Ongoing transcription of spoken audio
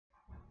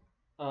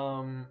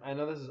I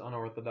know this is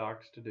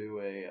unorthodox to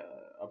do a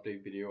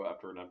update video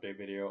after an update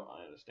video.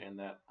 I understand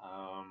that.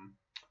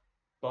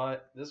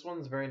 But this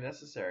one's very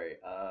necessary.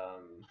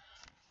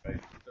 Right,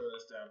 throw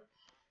this down.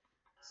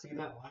 See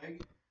that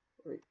leg?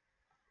 Wait.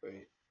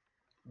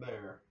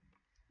 There.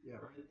 Yeah,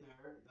 right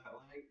there. That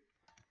leg.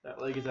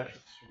 That leg is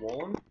actually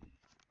swollen.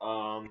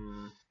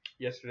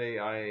 Yesterday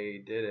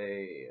I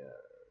did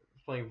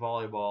was playing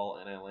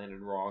volleyball and I landed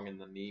wrong and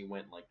the knee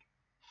went like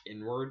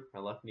inward. My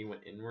left knee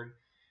went inward.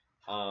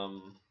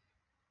 Um,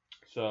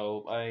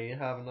 so I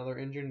have another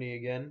injured knee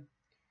again.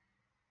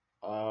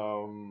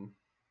 Um,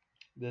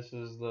 this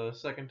is the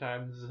second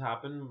time this has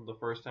happened. The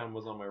first time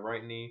was on my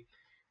right knee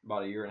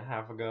about a year and a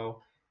half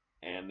ago,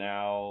 and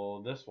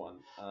now this one.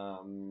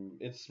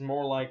 It's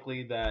more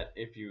likely that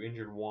if you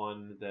injured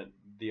one, that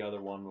the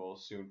other one will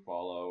soon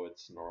follow.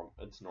 It's normal.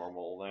 It's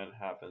normal. That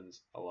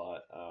happens a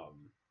lot.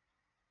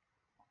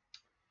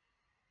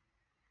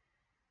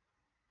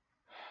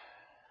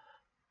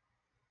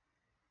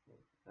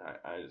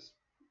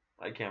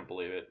 I can't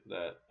believe it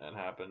that that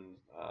happened.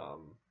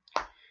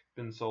 It's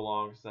been so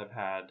long since I've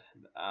had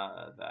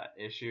that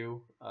issue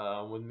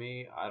with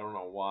me. I don't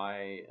know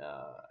why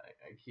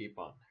I keep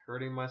on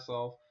hurting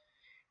myself.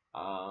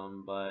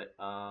 But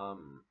I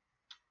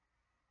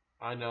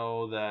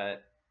know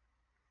that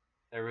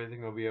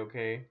everything will be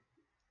okay.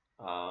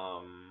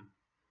 Um,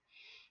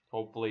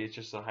 Hopefully, it's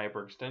just a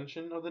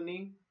hyperextension of the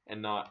knee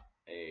and not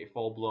a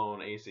full blown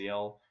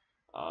ACL.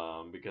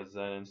 Because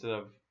then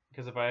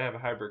because if I have a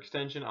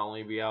hyperextension, I'll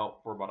only be out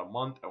for about a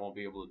month. I won't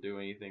be able to do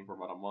anything for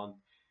about a month,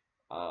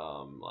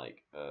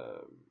 like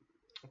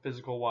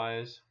physical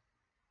wise,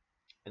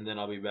 and then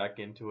I'll be back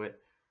into it.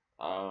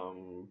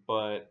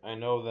 But I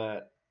know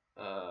that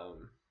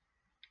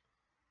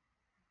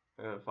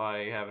if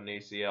I have an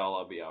ACL,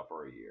 I'll be out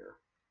for a year.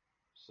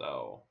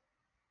 So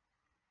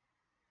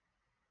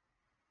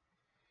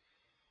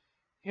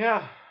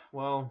yeah,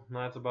 well,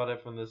 that's about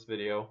it from this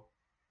video.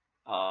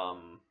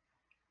 Um,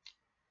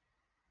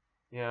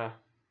 yeah,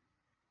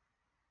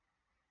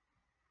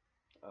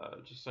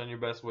 just send your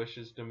best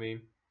wishes to me.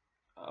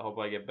 I hope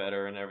I get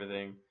better and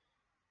everything.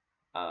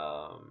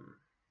 Um,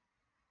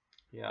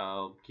 yeah,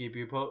 I'll keep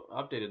you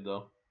updated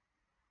though.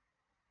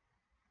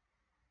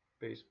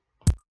 Peace.